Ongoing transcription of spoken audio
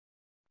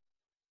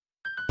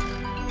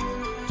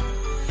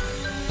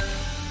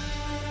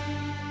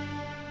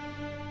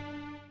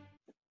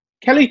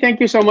Kelly, thank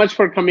you so much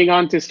for coming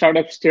on to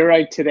Startup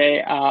Steroid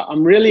today.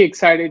 I'm really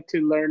excited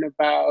to learn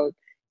about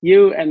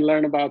you and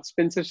learn about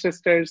Spinster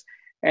Sisters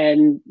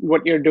and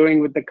what you're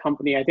doing with the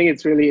company. I think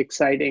it's really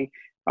exciting.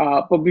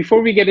 But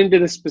before we get into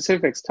the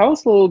specifics, tell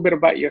us a little bit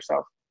about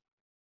yourself.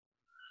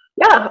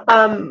 Yeah,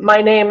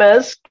 my name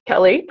is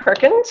Kelly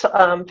Perkins,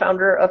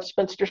 founder of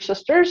Spinster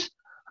Sisters.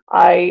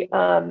 I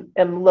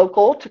am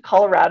local to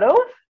Colorado,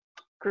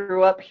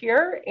 grew up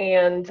here,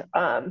 and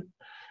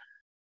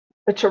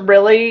it's a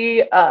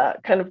really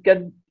kind of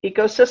good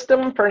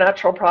ecosystem for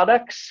natural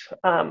products.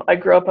 I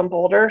grew up in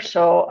Boulder,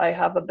 so I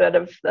have a bit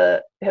of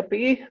the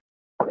hippie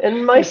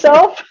in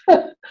myself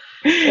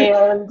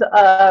and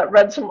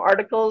read some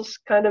articles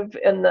kind of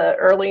in the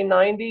early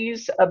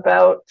 90s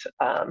about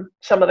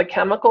some of the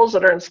chemicals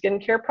that are in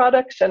skincare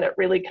products, and it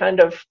really kind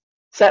of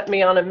set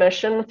me on a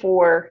mission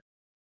for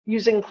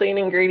using clean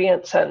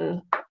ingredients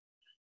and,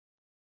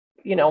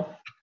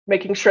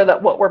 making sure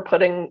that what we're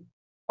putting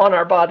on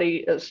our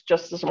body is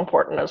just as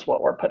important as what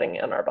we're putting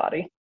in our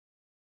body.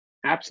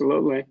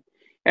 Absolutely.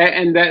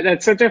 And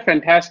that's such a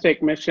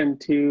fantastic mission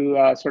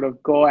to sort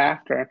of go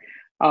after.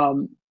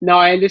 Now,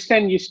 I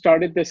understand you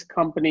started this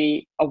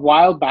company a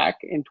while back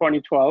in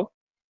 2012.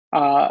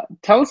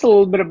 Tell us a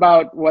little bit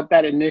about what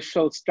that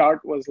initial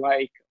start was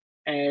like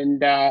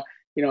and,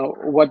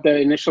 what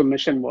the initial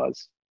mission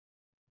was.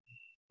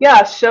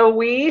 Yeah, so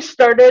we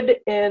started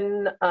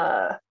in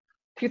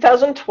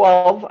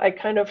 2012. I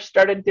kind of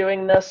started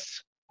doing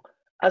this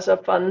as a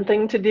fun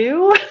thing to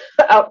do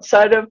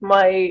outside of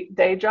my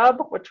day job,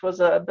 which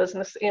was a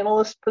business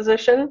analyst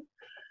position,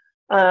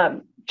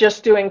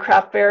 just doing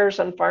craft fairs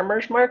and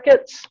farmers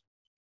markets,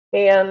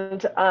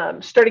 and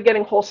started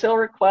getting wholesale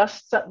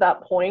requests at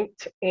that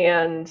point,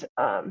 and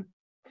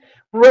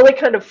really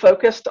kind of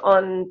focused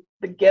on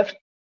the gift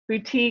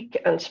boutique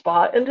and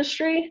spa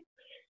industry.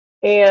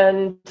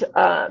 And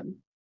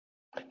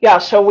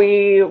so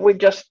we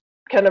just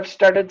kind of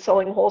started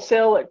selling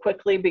wholesale. It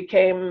quickly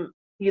became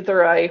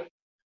either I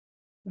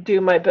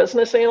do my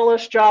business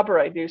analyst job or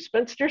I do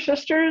Spinster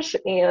Sisters,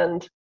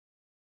 and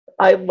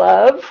I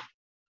love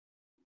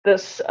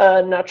this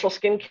natural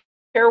skincare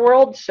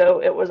world,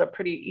 so it was a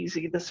pretty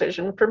easy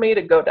decision for me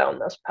to go down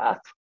this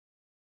path.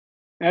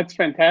 That's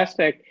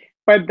fantastic,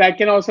 but that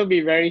can also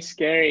be very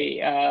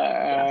scary,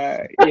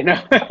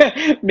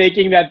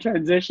 making that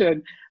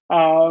transition.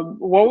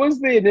 What was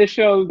the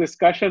initial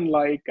discussion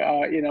like,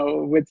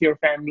 with your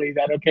family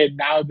that, okay,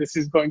 now this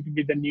is going to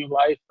be the new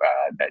life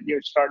that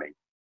you're starting?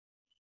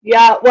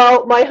 Yeah,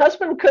 well, my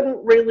husband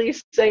couldn't really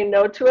say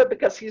no to it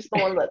because he's the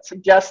one that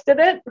suggested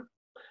it.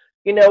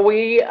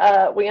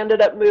 We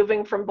ended up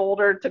moving from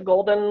Boulder to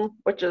Golden,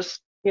 which is,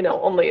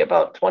 only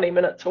about 20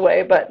 minutes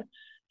away, but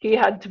he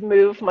had to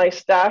move my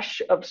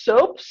stash of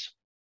soaps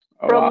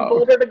from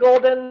Boulder to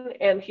Golden,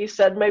 and he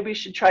said, maybe you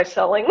should try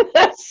selling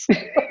this.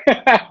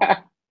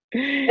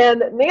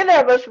 And neither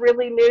of us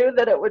really knew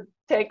that it would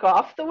take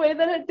off the way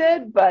that it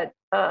did, but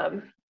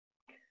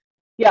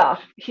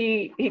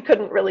he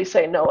couldn't really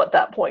say no at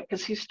that point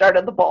because he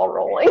started the ball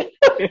rolling.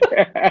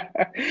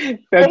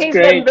 That's he's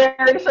great. been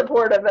very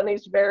supportive and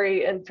he's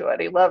very into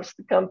it. He loves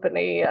the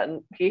company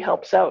and he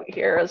helps out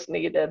here as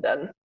needed,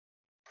 and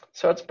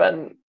so it's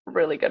been a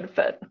really good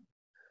fit.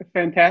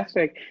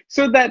 Fantastic.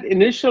 So that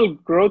initial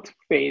growth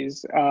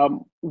phase,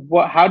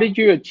 how did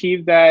you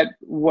achieve that?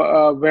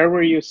 Where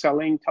were you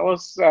selling? Tell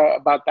us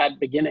about that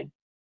beginning.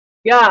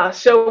 Yeah,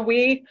 so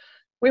we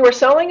were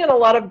selling in a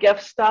lot of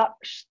gift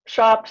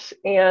shops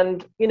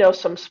and,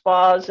 some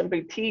spas and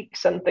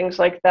boutiques and things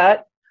like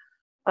that.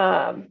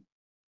 And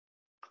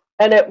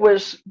it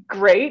was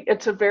great.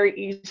 It's a very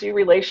easy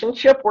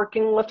relationship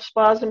working with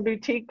spas and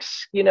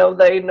boutiques.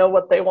 They know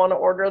what they want to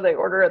order. They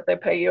order it, they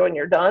pay you, and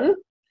you're done.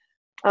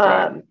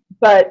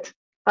 But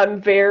I'm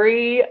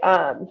very,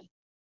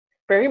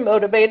 very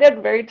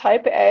motivated, very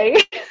type A,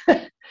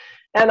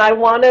 and I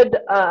wanted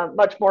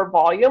much more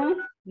volume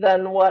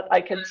than what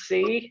I could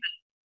see.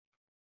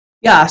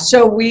 Yeah,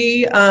 so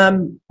we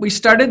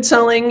started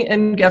selling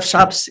in gift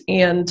shops,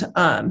 and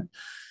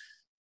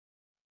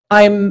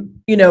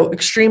I'm,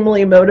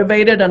 extremely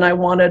motivated, and I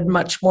wanted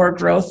much more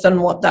growth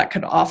than what that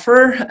could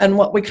offer. And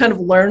what we kind of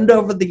learned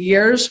over the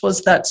years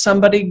was that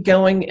somebody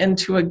going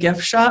into a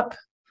gift shop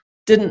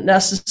didn't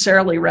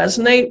necessarily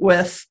resonate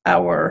with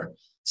our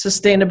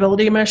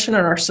sustainability mission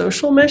and our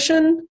social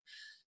mission.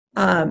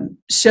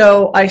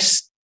 So I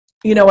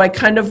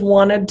kind of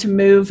wanted to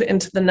move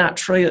into the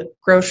natural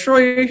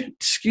grocery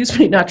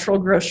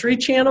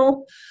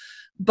channel,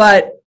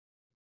 but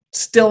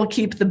still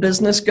keep the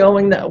business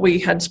going that we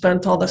had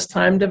spent all this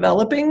time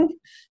developing.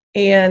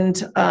 And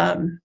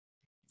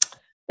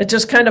it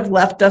just kind of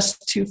left us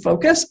too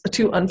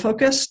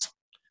unfocused.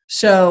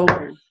 So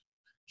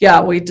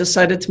we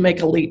decided to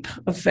make a leap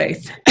of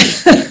faith.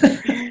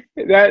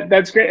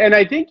 That's great. And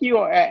I think you,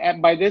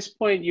 by this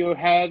point, you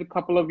had a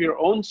couple of your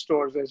own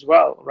stores as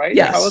well, right?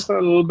 Yes. Tell us a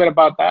little bit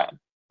about that.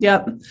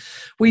 Yep.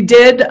 We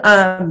did.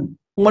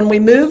 When we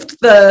moved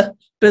the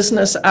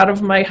business out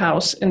of my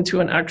house into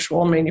an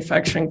actual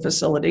manufacturing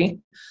facility,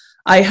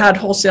 I had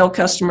wholesale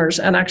customers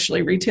and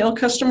actually retail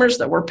customers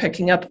that were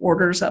picking up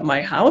orders at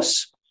my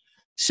house.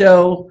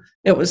 So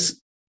it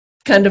was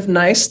kind of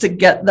nice to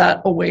get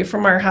that away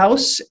from our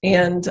house.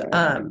 And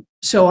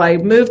so I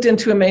moved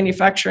into a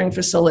manufacturing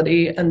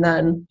facility and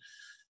then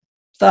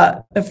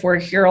thought, if we're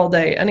here all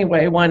day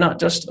anyway, why not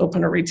just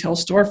open a retail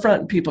storefront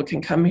and people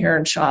can come here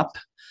and shop?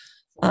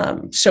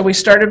 So we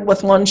started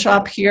with one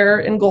shop here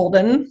in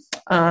Golden,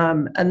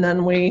 and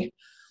then we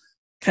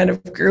kind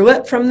of grew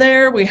it from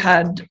there. We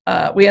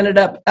ended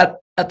up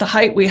at the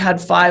height, we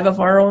had 5 of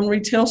our own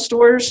retail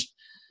stores.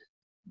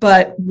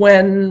 But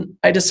when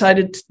I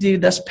decided to do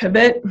this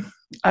pivot,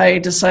 I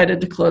decided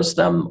to close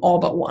them all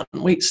but one.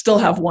 We still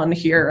have one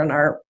here in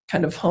our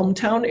kind of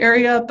hometown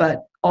area,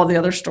 but all the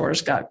other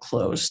stores got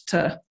closed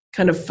to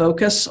kind of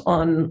focus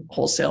on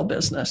wholesale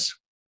business.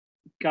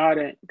 Got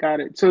it.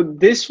 So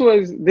this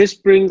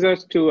brings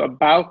us to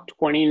about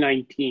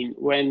 2019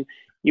 when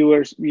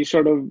you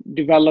sort of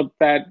developed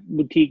that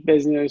boutique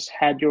business,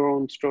 had your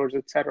own stores,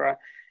 etc.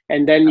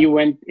 And then you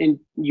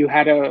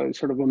had a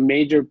sort of a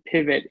major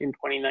pivot in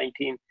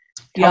 2019.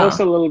 Tell us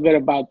a little bit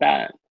about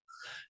that.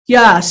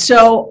 Yeah.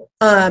 So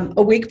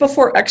a week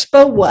before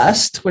Expo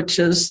West, which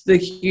is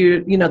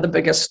the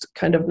biggest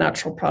kind of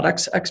natural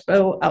products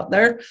expo out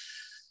there,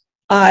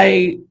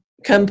 I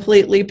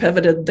completely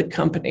pivoted the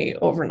company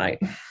overnight.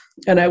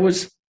 And I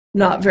was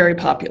not very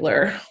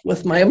popular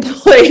with my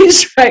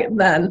employees right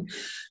then.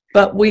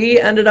 But we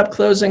ended up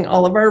closing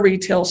all of our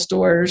retail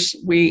stores.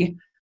 We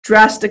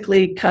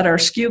drastically cut our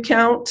SKU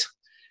count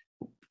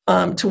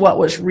to what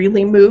was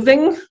really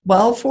moving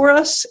well for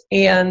us,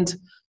 and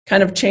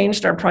kind of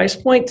changed our price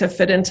point to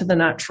fit into the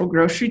natural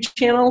grocery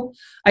channel.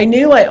 I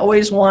knew I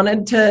always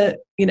wanted to,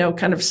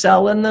 kind of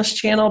sell in this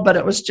channel, but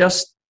it was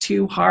just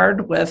too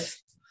hard with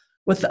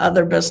the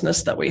other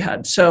business that we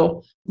had.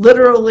 So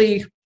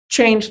literally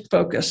changed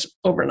focus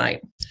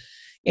overnight.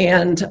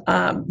 And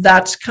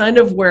that's kind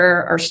of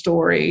where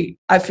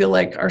I feel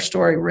like our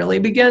story really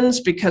begins,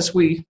 because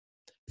we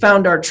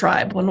found our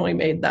tribe when we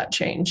made that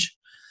change.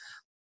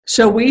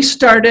 So we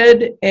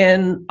started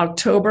in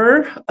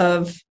October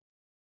of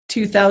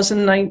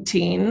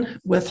 2019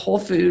 with Whole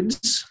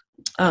Foods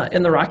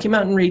in the Rocky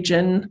Mountain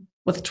region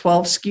with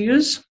 12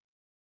 SKUs.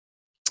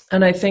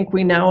 And I think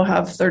we now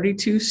have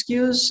 32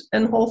 SKUs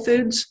in Whole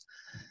Foods.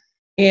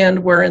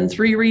 And we're in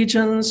 3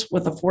 regions,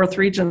 with a 4th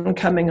region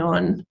coming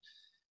on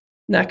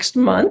next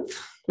month,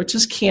 which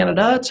is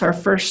Canada. It's our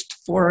first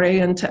foray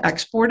into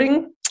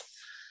exporting.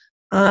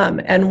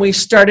 And we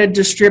started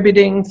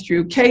distributing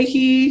through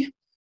KeHE.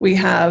 We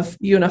have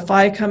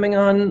Unify coming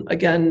on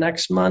again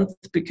next month,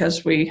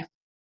 because we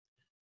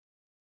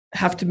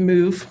have to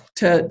move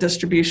to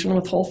distribution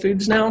with Whole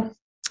Foods now.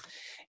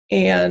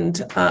 And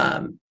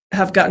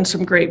have gotten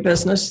some great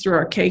business through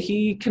our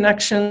KeHE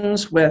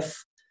connections with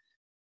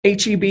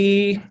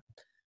HEB,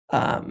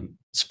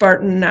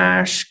 Spartan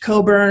Nash,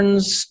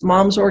 Coburn's,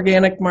 Mom's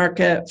Organic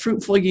Market,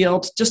 Fruitful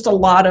Yield, just a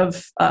lot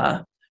of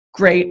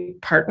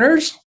great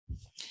partners.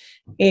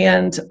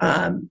 And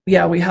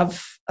we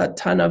have a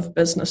ton of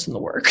business in the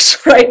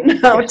works right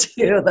now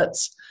too.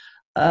 That's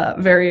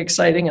very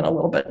exciting and a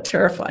little bit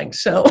terrifying.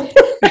 So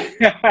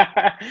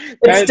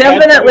it's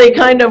definitely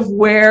kind of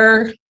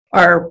where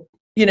our,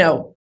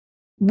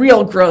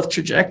 real growth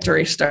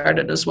trajectory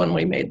started, is when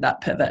we made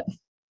that pivot.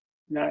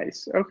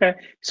 Nice. Okay.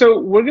 So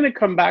we're going to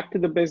come back to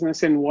the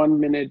business in 1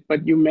 minute,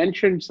 but you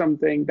mentioned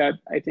something that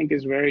I think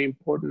is very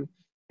important,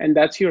 and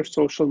that's your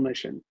social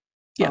mission.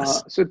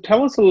 Yes. So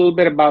tell us a little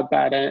bit about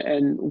that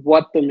and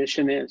what the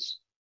mission is.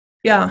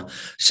 Yeah.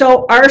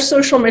 So our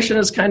social mission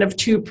is kind of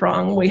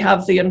 2-pronged. We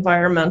have the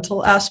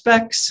environmental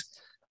aspects.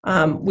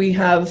 We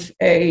have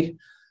a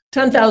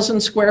 10,000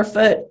 square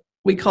foot,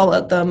 we call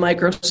it the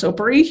micro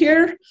soapery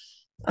here,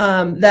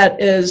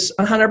 that is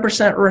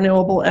 100%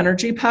 renewable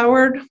energy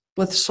powered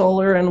with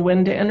solar and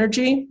wind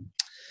energy.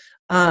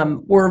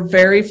 We're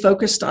very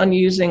focused on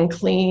using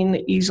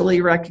clean,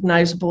 easily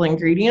recognizable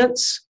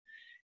ingredients.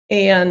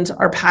 And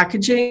our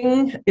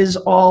packaging is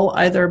all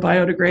either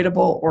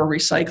biodegradable or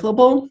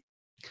recyclable.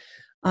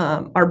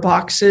 Our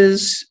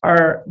boxes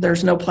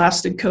there's no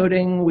plastic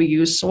coating. We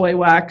use soy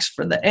wax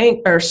for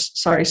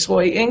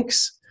soy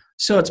inks.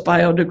 So it's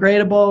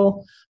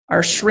biodegradable.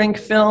 Our shrink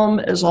film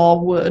is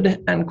all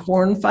wood and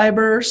corn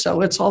fiber.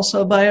 So it's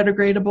also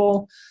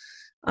biodegradable.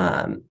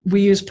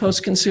 We use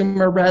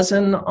post-consumer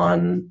resin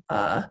on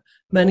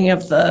many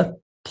of the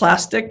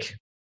plastic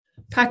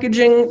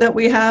packaging that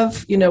we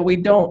have.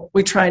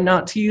 We try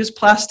not to use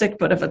plastic,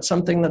 but if it's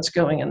something that's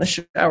going in the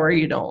shower,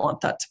 you don't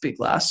want that to be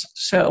glass.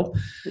 So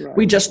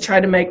we just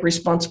try to make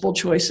responsible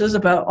choices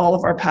about all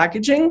of our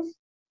packaging.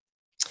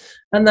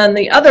 And then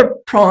the other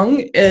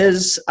prong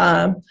is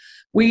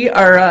we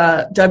are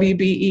a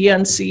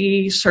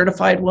WBENC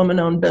certified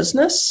woman-owned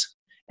business,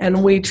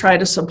 and we try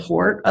to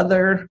support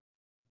other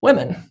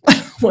women,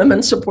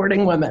 women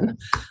supporting women.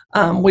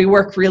 We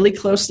work really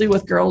closely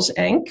with Girls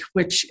Inc.,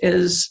 which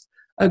is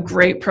a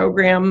great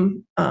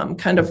program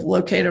kind of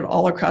located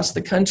all across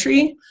the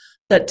country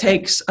that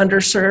takes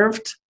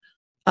underserved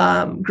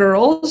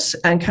girls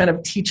and kind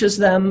of teaches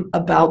them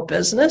about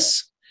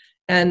business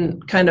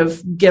and kind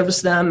of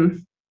gives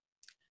them,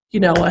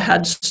 a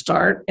head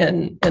start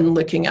in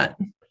looking at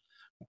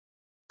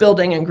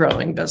building and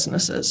growing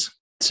businesses.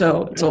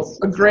 So it's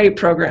a great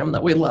program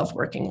that we love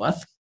working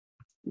with.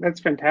 That's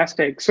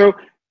fantastic. So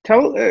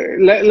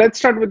let's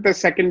start with the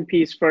second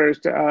piece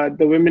first, the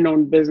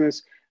women-owned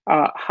business.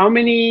 How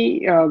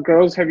many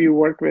girls have you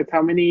worked with?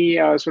 How many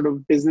sort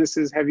of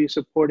businesses have you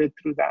supported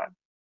through that?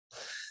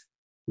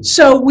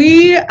 So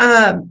we,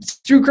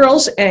 through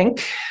Girls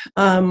Inc.,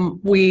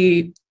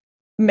 we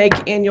make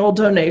annual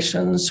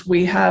donations.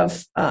 We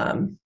have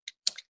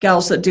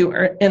gals that do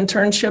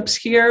internships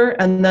here,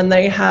 and then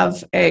they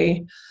have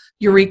a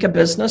Eureka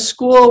Business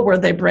School where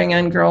they bring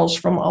in girls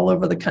from all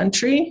over the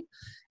country.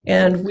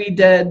 And we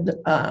did,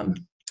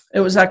 it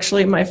was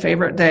actually my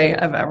favorite day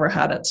I've ever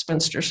had at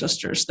Spinster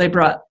Sisters. They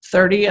brought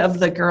 30 of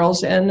the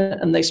girls in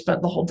and they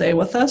spent the whole day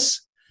with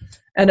us.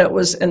 And it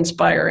was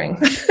inspiring.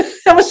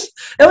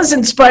 It was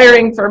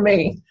inspiring for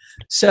me.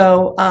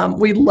 So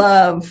we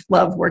love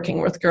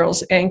working with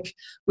Girls Inc.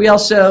 We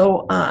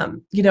also,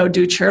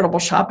 do charitable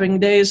shopping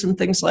days and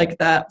things like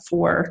that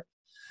for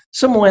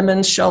some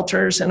women's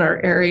shelters in our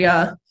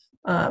area.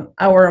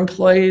 Our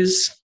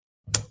employees,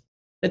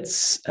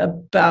 it's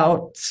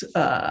about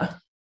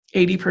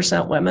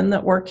 80% women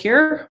that work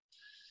here.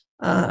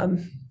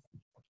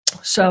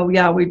 So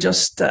yeah, we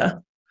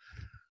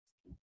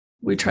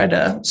try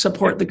to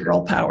support the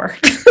girl power.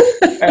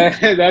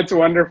 That's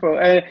wonderful.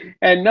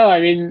 And no,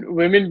 I mean,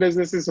 women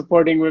businesses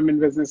supporting women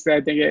business,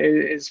 I think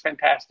is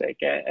fantastic.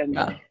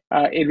 And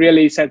it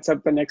really sets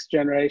up the next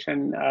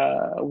generation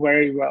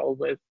very well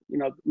with,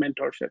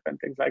 mentorship and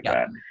things like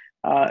that.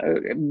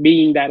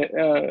 Being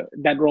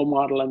that role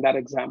model and that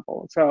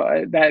example.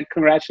 So that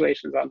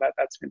congratulations on that.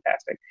 That's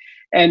fantastic.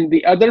 And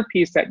the other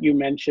piece that you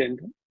mentioned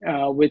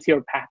with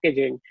your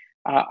packaging,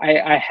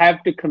 I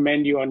have to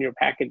commend you on your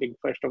packaging,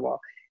 first of all.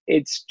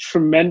 It's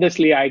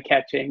tremendously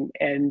eye-catching.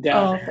 And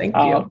thank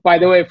you. By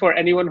the way, for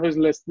anyone who's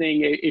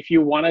listening, if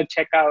you want to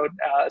check out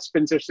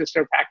Spinster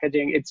Sister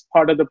packaging, it's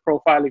part of the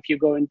profile. If you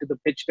go into the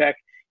pitch deck,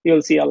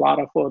 you'll see a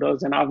lot of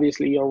photos, and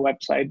obviously your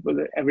website with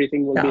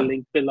everything will be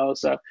linked below,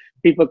 so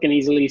people can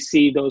easily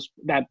see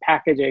that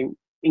packaging.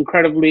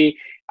 Incredibly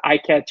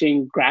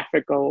eye-catching,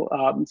 graphical.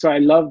 So I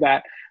love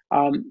that.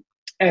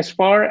 As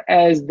far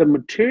as the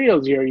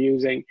materials you're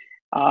using,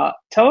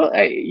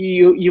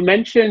 you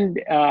mentioned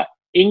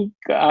ink,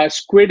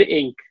 squid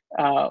ink,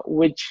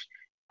 which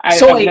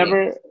I've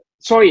never.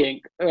 Soy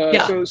ink.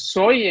 So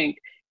soy ink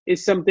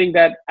is something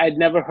that I'd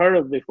never heard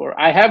of before.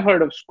 I have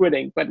heard of squid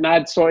ink, but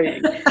not soy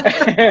ink.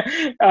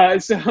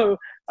 So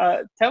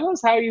tell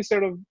us how you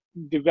sort of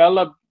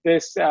developed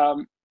this,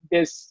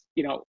 the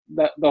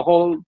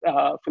whole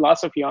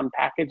philosophy on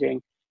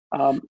packaging,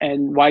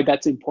 and why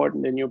that's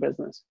important in your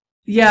business.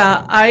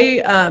 Yeah,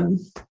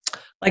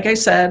 like I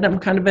said, I'm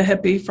kind of a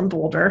hippie from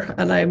Boulder,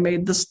 and I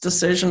made this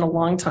decision a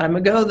long time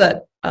ago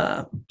that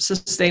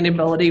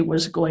sustainability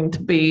was going to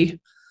be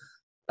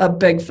a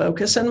big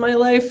focus in my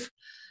life.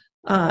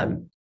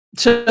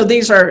 So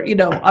these are,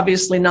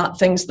 obviously not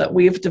things that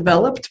we've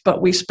developed,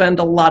 but we spend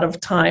a lot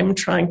of time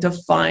trying to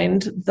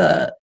find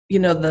the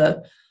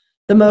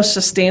most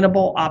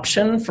sustainable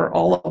option for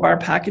all of our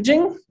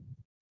packaging.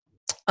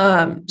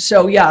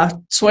 So yeah,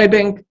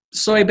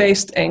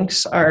 soy-based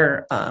inks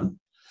are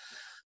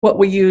what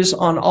we use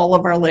on all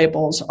of our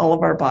labels, all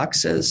of our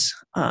boxes.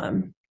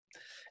 And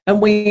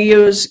we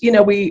use,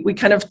 we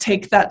kind of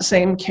take that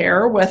same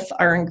care with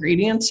our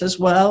ingredients as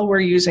well. We're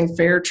using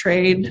fair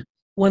trade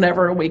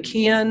whenever we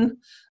can.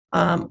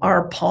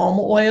 Our palm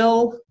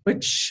oil,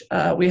 which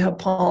we have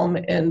palm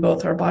in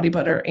both our body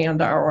butter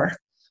and our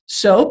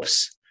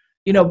soaps.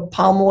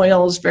 Palm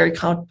oil is very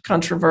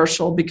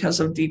controversial because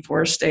of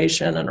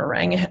deforestation and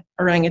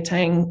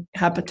orangutan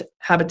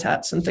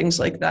habitats and things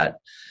like that.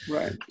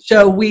 Right.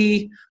 So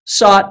we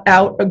sought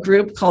out a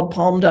group called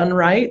Palm Done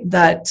Right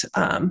that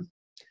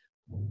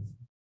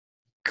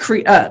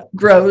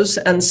grows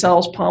and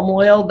sells palm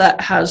oil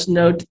that has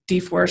no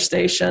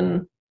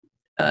deforestation.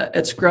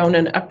 It's grown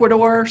in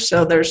Ecuador,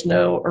 so there's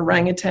no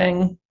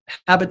orangutan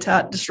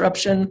habitat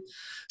disruption.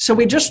 So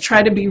we just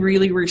try to be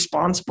really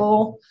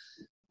responsible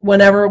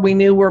whenever we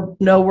know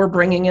we're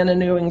bringing in a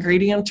new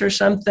ingredient or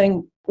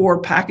something or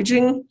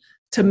packaging,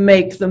 to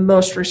make the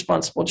most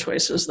responsible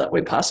choices that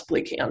we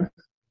possibly can.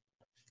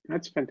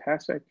 That's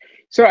fantastic.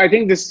 So I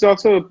think this is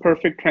also a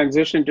perfect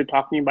transition to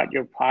talking about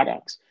your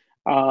products.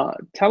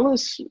 Tell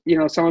us,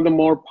 some of the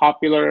more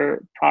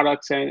popular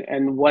products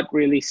and what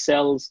really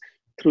sells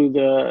through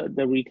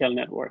the retail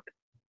network.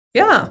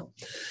 Yeah.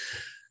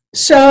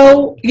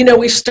 So,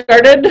 we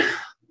started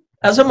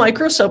as a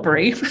micro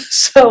soapery.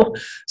 So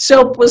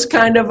soap was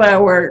kind of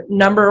our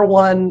number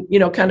one,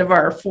 kind of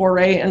our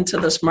foray into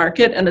this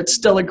market, and it's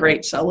still a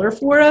great seller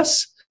for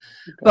us.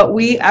 Okay. But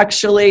we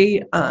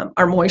actually,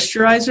 our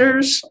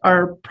moisturizers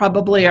are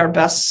probably our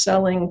best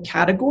selling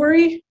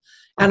category,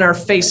 and our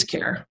face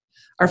care.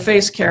 Our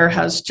face care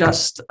has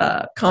just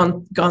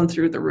gone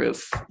through the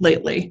roof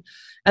lately.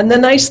 And the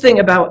nice thing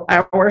about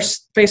our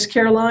face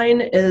care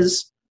line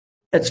is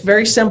it's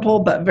very simple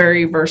but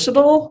very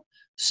versatile.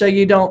 So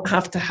you don't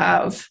have to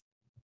have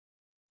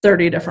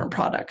 30 different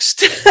products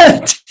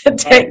to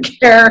take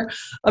care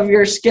of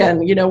your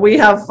skin. You know, we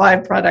have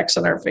 5 products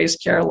in our face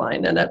care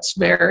line, and it's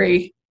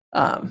very,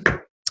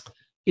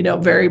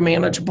 very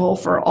manageable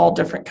for all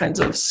different kinds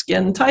of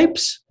skin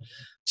types.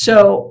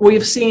 So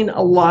we've seen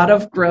a lot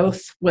of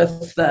growth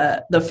with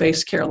the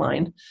face care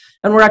line,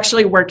 and we're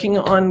actually working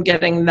on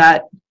getting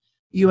that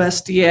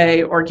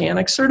USDA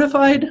organic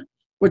certified,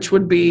 which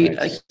would be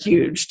a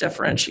huge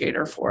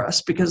differentiator for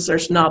us because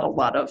there's not a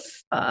lot of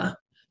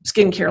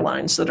skincare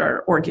lines that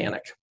are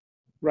organic.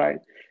 Right.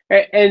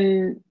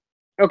 And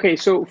okay,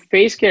 so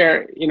face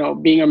care,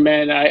 being a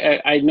man,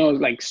 I know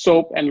like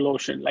soap and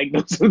lotion, like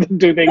those are the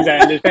 2 things I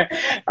understand.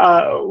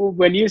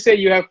 When you say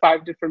you have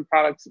 5 different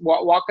products,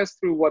 walk us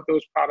through what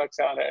those products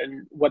are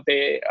and what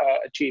they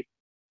achieve.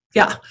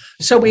 Yeah.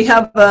 So we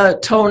have a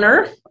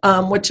toner,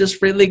 which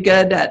is really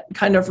good at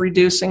kind of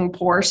reducing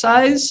pore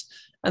size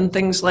and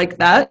things like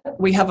that.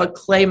 We have a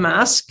clay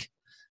mask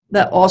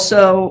that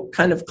also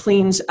kind of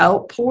cleans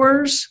out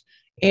pores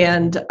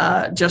and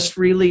just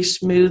really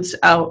smooths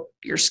out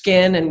your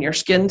skin and your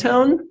skin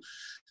tone.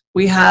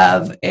 We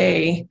have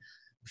a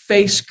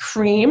face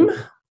cream,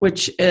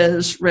 which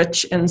is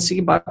rich in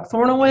sea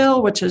buckthorn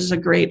oil, which is a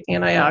great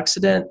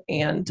antioxidant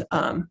and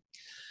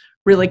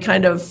really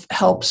kind of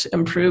helps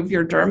improve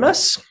your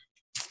dermis.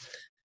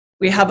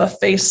 We have a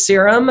face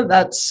serum.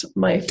 That's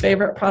my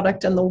favorite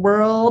product in the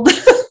world.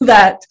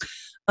 That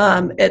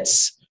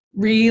it's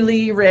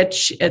really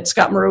rich. It's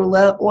got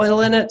marula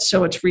oil in it,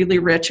 so it's really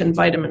rich in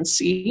vitamin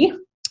C,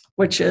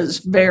 which is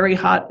very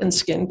hot in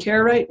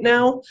skincare right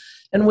now.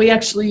 And we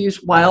actually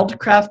use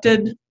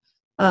wild-crafted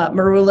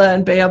marula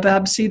and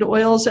baobab seed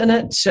oils in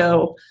it,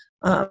 so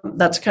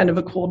that's kind of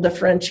a cool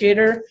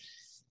differentiator.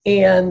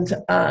 And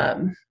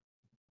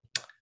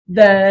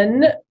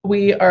then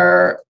we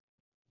are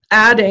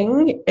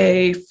adding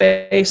a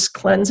face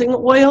cleansing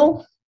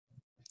oil,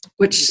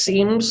 which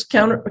seems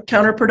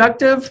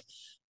counterproductive,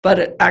 but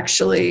it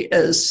actually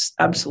is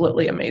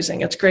absolutely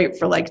amazing. It's great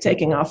for like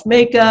taking off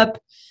makeup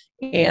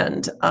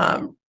and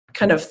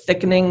kind of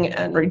thickening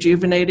and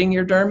rejuvenating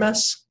your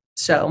dermis.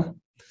 So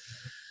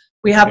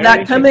we have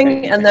that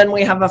coming, and then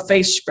we have a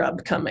face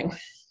scrub coming.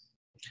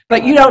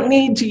 But you don't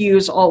need to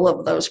use all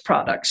of those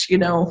products,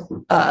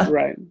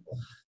 Right.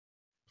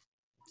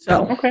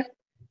 So okay.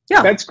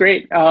 Yeah. That's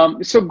great.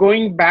 So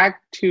going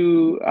back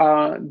to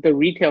the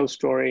retail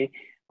story,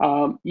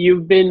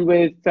 you've been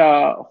with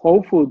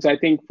Whole Foods, I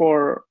think,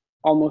 for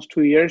almost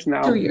 2 years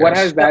now. 2 years.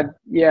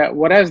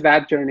 What has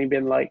that journey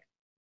been like?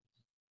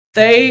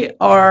 They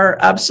are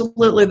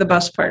absolutely the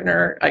best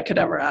partner I could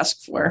ever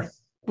ask for.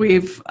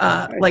 We've,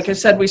 like I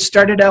said, we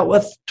started out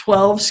with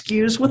 12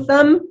 SKUs with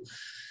them.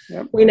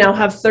 Yep. We now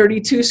have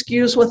 32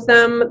 SKUs with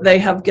them. They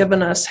have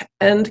given us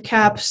end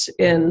caps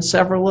in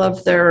several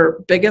of their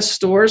biggest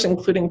stores,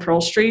 including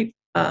Pearl Street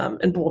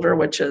in Boulder,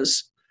 which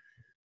is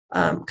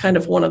kind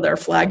of one of their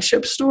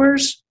flagship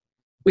stores.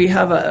 We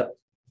have a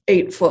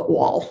 8-foot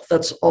wall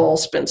that's all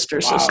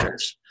Spinster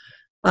Sisters.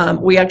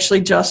 We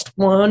actually just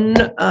won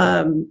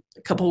a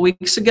couple of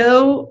weeks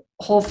ago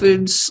Whole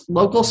Foods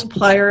Local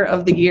Supplier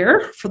of the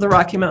Year for the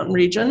Rocky Mountain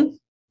region.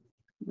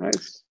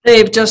 Nice.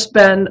 They've just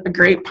been a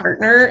great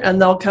partner, and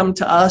they'll come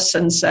to us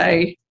and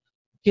say,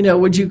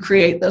 would you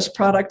create this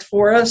product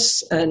for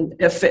us? And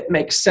if it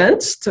makes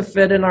sense to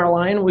fit in our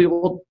line, we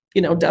will,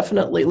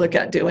 definitely look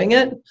at doing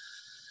it.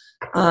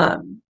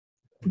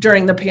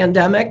 During the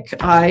pandemic,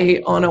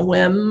 I, on a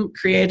whim,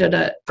 created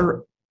a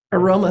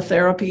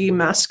aromatherapy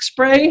mask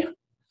spray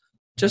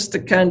just to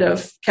kind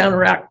of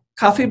counteract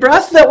coffee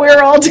breath that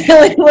we're all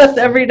dealing with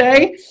every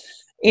day.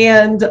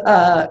 And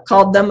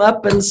called them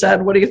up and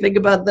said, what do you think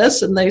about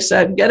this? And they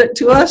said, get it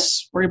to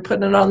us. We're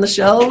putting it on the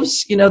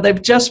shelves.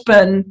 They've just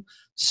been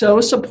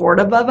so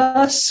supportive of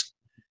us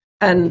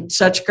and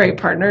such great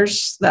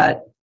partners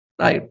that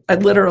I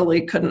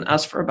literally couldn't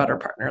ask for a better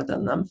partner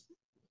than them.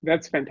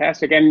 That's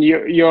fantastic. And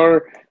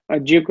your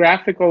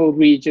geographical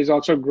reach is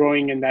also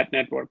growing in that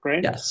network,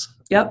 right? Yes.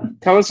 Yep.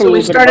 Tell us a little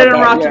little bit. So we started in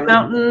Rocky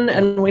Mountain,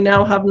 and we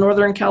now have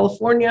Northern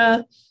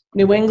California,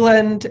 New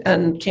England,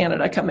 and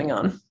Canada coming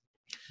on.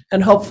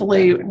 And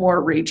hopefully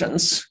more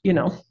regions,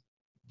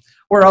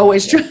 we're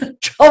always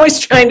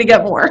trying to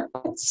get more.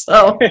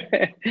 So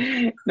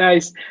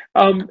nice.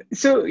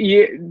 So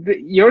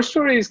your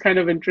story is kind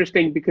of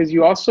interesting because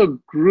you also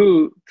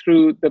grew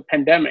through the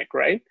pandemic,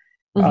 right?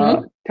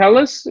 Mm-hmm. Tell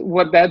us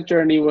what that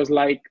journey was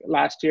like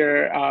last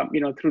year,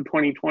 through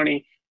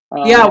 2020.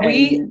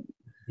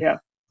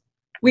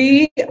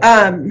 We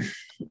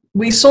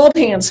sold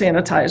hand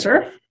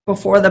sanitizer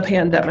before the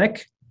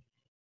pandemic.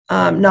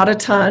 Not a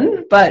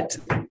ton, but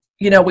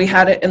we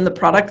had it in the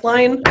product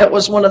line. It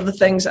was one of the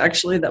things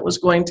actually that was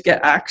going to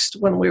get axed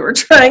when we were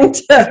trying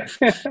to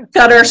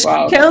cut our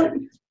SKU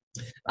count.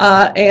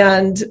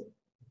 And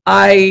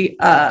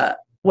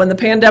when the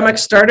pandemic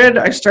started,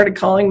 I started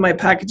calling my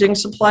packaging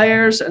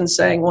suppliers and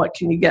saying, what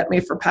can you get me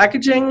for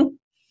packaging?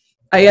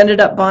 I ended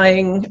up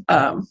buying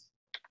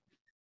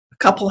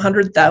couple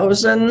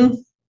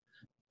 100,000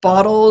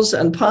 bottles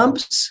and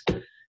pumps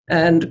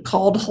and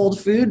called Whole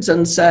Foods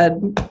and said,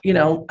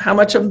 how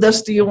much of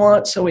this do you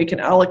want so we can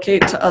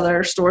allocate to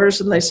other stores?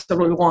 And they said,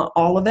 we want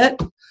all of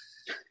it.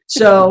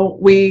 So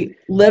we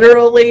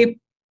literally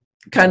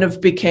kind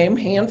of became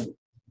hand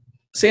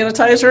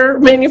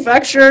sanitizer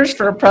manufacturers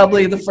for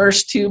probably the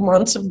first 2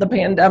 months of the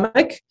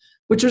pandemic,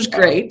 which was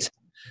great.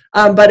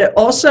 But it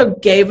also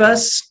gave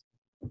us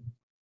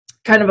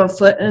kind of a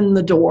foot in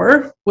the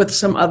door with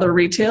some other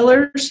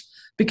retailers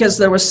because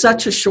there was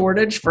such a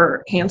shortage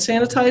for hand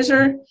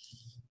sanitizer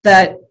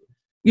that,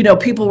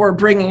 people were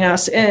bringing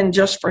us in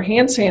just for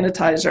hand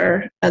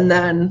sanitizer and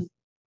then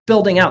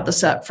building out the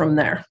set from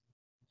there.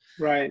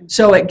 Right.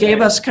 So it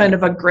gave us kind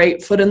of a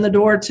great foot in the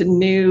door to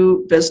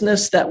new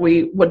business that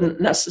we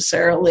wouldn't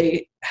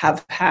necessarily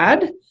have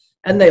had.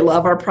 And they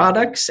love our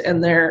products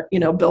and they're,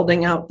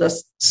 building out the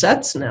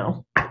sets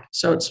now.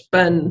 So it's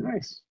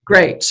been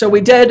great. So we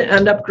did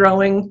end up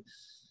growing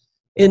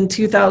in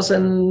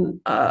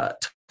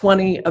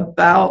 2020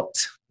 about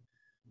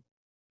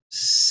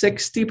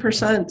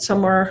 60%,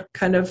 somewhere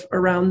kind of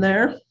around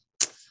there.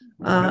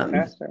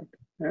 Fantastic.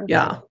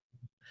 Yeah.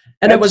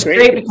 And it was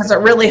great because it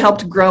really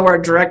helped grow our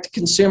direct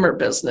consumer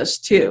business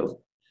too,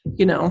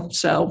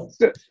 so.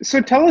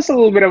 So tell us a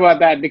little bit about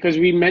that, because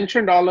we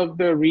mentioned all of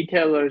the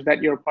retailers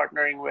that you're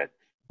partnering with.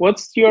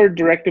 What's your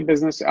direct to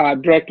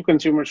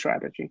consumer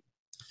strategy?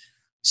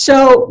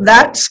 So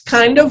that's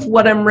kind of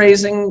what I'm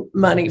raising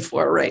money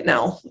for right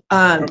now.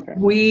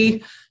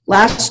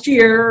 Last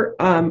year,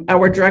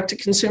 our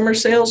direct-to-consumer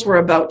sales were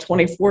about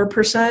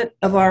 24%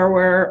 of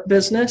our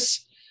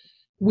business.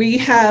 We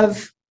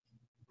have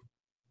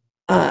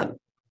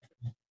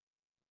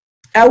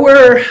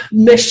our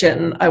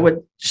mission,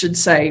 should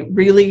say,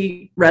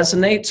 really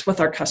resonates with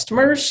our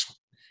customers,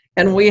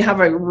 and we have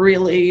a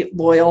really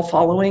loyal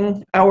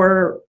following.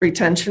 Our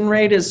retention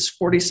rate is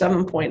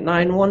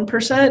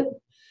 47.91%,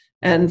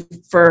 and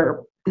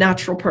for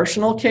natural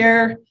personal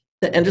care,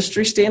 the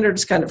industry standard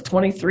is kind of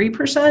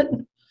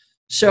 23%.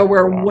 So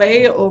we're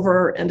way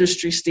over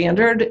industry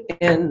standard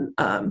in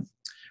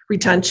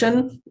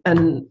retention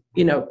and,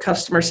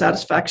 customer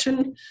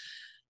satisfaction,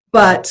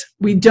 but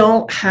we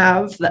don't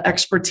have the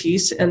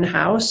expertise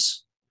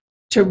in-house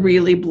to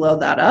really blow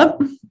that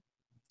up.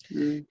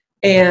 Mm.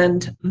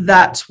 And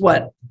that's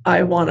what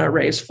I want to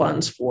raise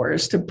funds for,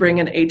 is to bring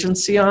an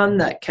agency on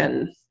that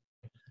can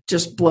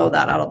just blow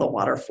that out of the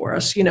water for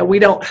us. We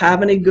don't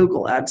have any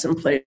Google ads in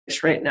place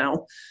right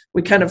now.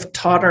 We kind of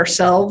taught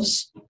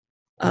ourselves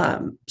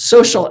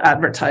social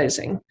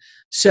advertising.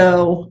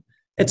 So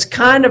it's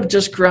kind of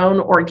just grown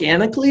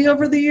organically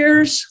over the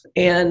years.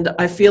 And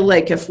I feel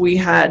like if we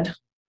had,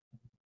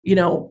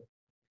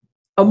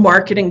 a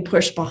marketing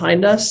push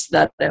behind us,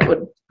 that it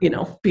would,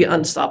 be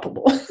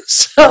unstoppable.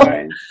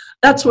 So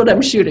that's what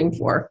I'm shooting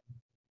for.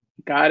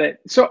 Got it.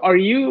 So are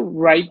you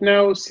right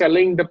now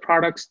selling the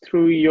products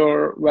through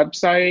your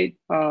website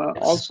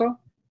also?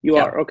 You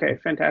are? Okay,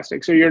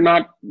 fantastic. So you're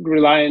not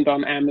reliant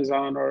on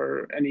Amazon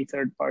or any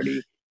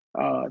third-party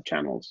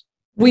channels?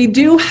 We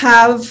do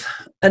have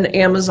an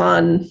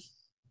Amazon,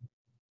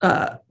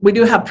 we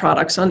do have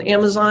products on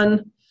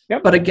Amazon,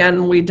 but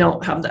again, we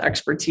don't have the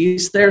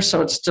expertise there.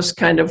 So it's just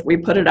kind of, we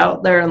put it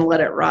out there and let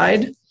it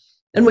ride.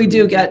 And we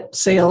do get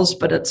sales,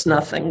 but it's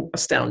nothing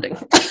astounding.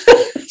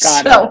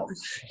 So,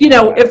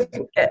 if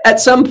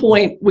at some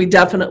point we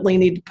definitely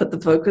need to put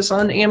the focus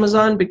on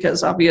Amazon,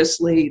 because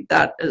obviously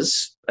that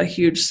is a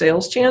huge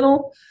sales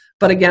channel.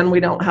 But again, we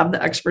don't have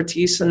the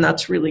expertise, and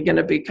that's really going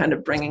to be kind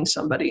of bringing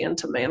somebody in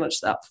to manage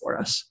that for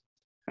us.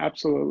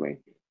 Absolutely.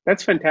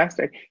 That's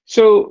fantastic.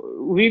 So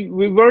we've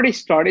already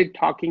started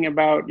talking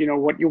about,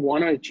 what you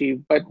want to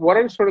achieve, but what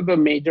are sort of the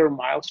major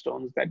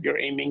milestones that you're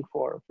aiming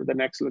for the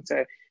next, let's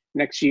say,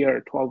 next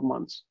year, 12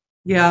 months?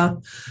 Yeah,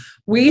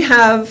 we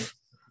have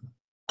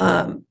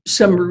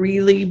some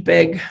really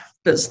big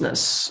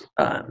business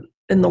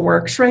in the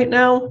works right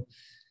now.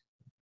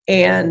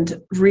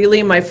 And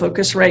really my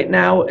focus right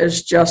now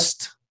is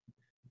just,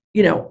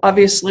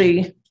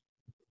 obviously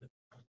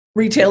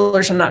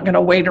retailers are not going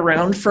to wait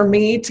around for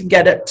me to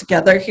get it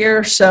together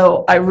here.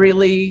 So I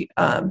really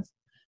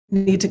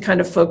need to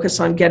kind of focus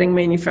on getting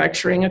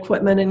manufacturing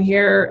equipment in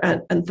here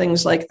and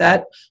things like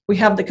that. We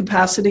have the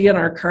capacity in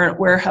our current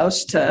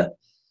warehouse to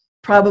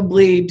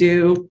probably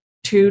do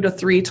 2 to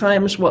 3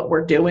 times what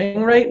we're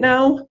doing right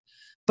now,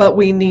 but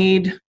we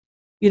need,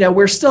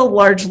 we're still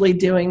largely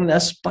doing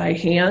this by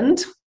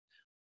hand.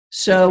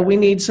 So we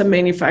need some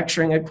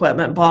manufacturing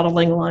equipment,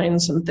 bottling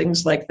lines and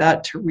things like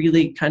that to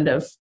really kind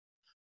of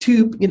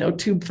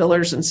tube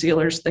fillers and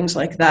sealers, things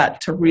like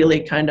that, to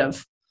really kind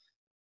of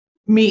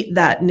meet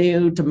that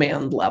new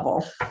demand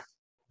level.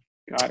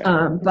 Got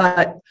it.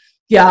 But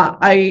yeah,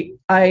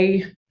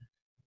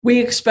 we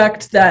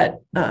expect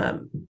that,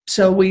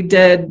 so we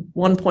did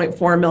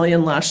 1.4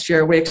 million last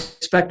year. We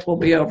expect we'll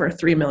be over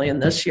 3 million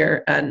this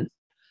year, and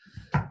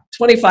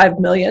 25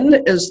 million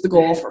is the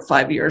goal for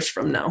 5 years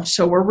from now.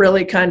 So we're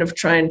really kind of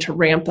trying to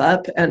ramp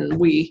up, and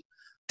we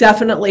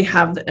definitely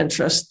have the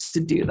interest to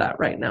do that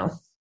right now.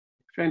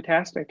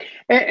 Fantastic.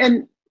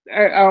 And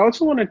I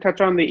also want to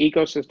touch on the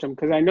ecosystem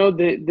because I know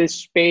that this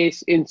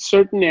space in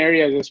certain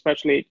areas,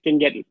 especially, it can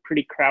get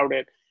pretty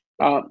crowded.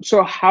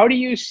 So how do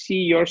you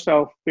see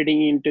yourself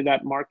fitting into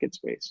that market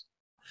space?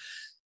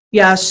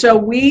 Yeah, so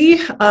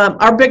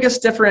our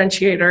biggest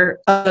differentiator,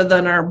 other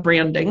than our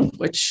branding,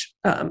 which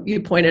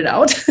you pointed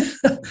out,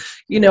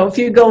 if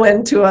you go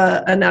into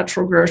a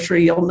natural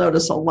grocery, you'll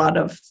notice a lot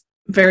of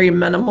very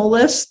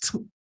minimalist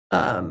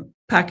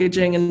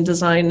packaging and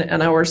design,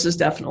 and ours is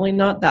definitely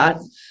not that.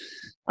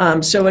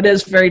 So it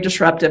is very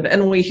disruptive,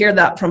 and we hear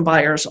that from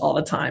buyers all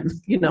the time.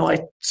 I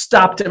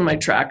stopped in my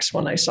tracks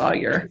when I saw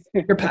your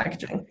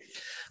packaging.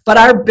 But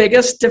our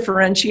biggest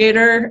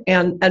differentiator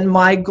and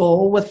my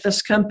goal with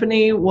this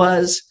company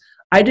was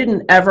I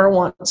didn't ever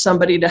want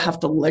somebody to have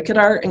to look at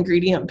our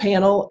ingredient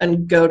panel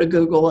and go to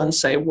Google and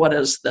say, what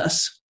is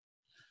this?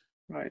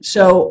 Right.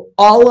 So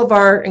all of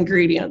our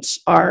ingredients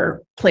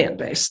are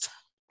plant-based,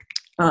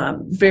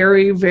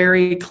 very,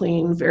 very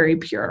clean, very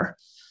pure.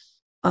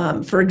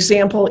 For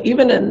example,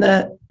 even in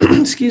the,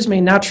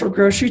 natural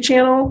grocery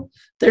channel,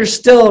 there's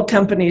still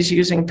companies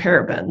using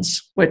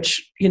parabens,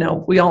 which,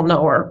 we all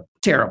know are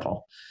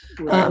terrible.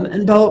 Right.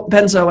 And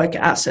benzoic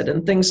acid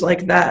and things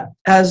like that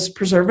as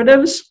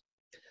preservatives.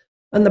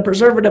 And the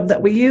preservative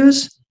that we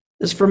use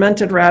is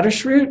fermented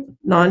radish root,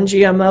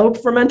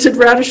 non-GMO fermented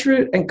radish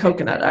root, and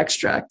coconut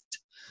extract.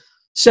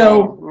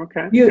 So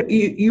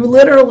you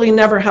literally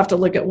never have to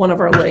look at one of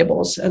our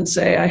labels and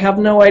say, I have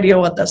no idea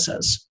what this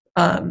is.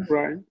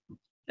 Right.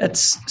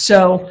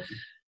 So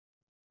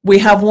we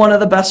have one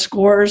of the best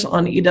scores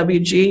on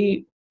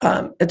EWG.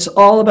 It's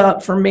all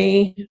about, for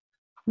me,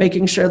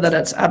 making sure that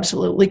it's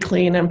absolutely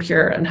clean and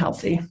pure and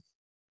healthy.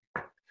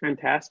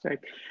 Fantastic.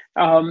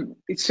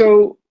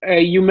 So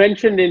you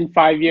mentioned in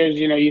 5 years,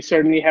 you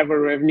certainly have a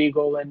revenue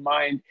goal in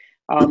mind.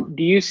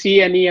 Do you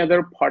see any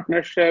other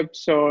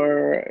partnerships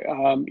or,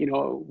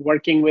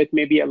 working with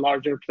maybe a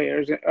larger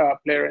player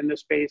in the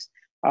space,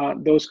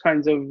 those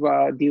kinds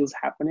of deals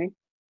happening?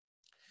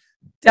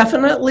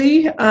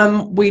 Definitely.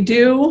 We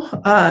do.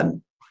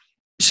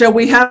 So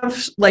we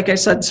have, like I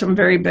said, some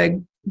very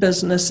big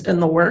business in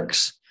the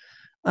works.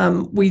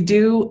 We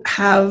do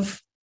have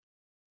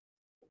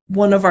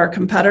one of our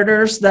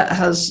competitors that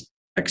has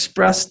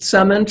expressed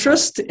some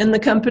interest in the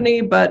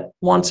company, but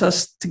wants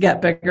us to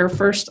get bigger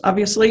first,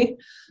 obviously.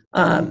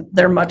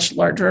 They're much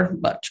larger,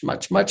 much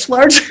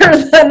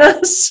larger than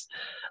us.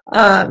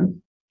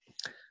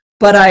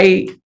 But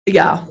I'm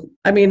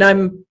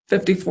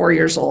 54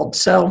 years old,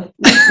 so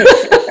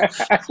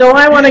so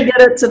I want to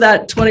get it to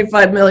that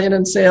 25 million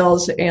in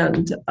sales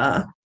and,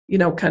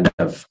 kind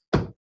of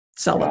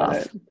sell it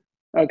off.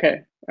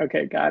 Okay,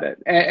 got it.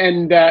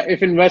 And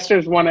if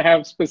investors want to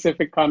have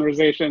specific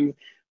conversations,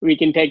 we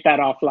can take that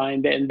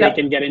offline and they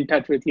can get in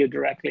touch with you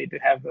directly to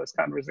have those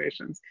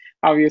conversations.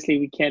 Obviously,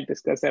 we can't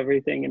discuss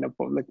everything in a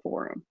public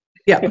forum.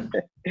 Yeah.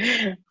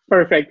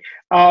 Perfect.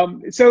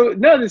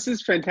 This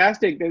is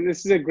fantastic.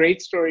 This is a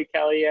great story,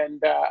 Kelly.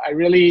 And I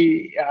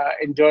really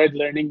enjoyed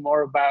learning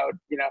more about,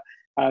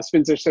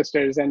 Spinster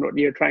Sisters and what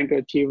you're trying to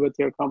achieve with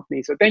your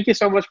company. So thank you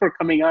so much for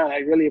coming on. I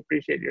really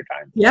appreciate your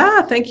time.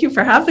 Yeah, thank you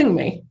for having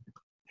me.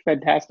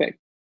 Fantastic.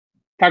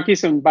 Talk to you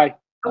soon. Bye.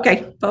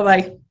 Okay,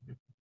 bye-bye.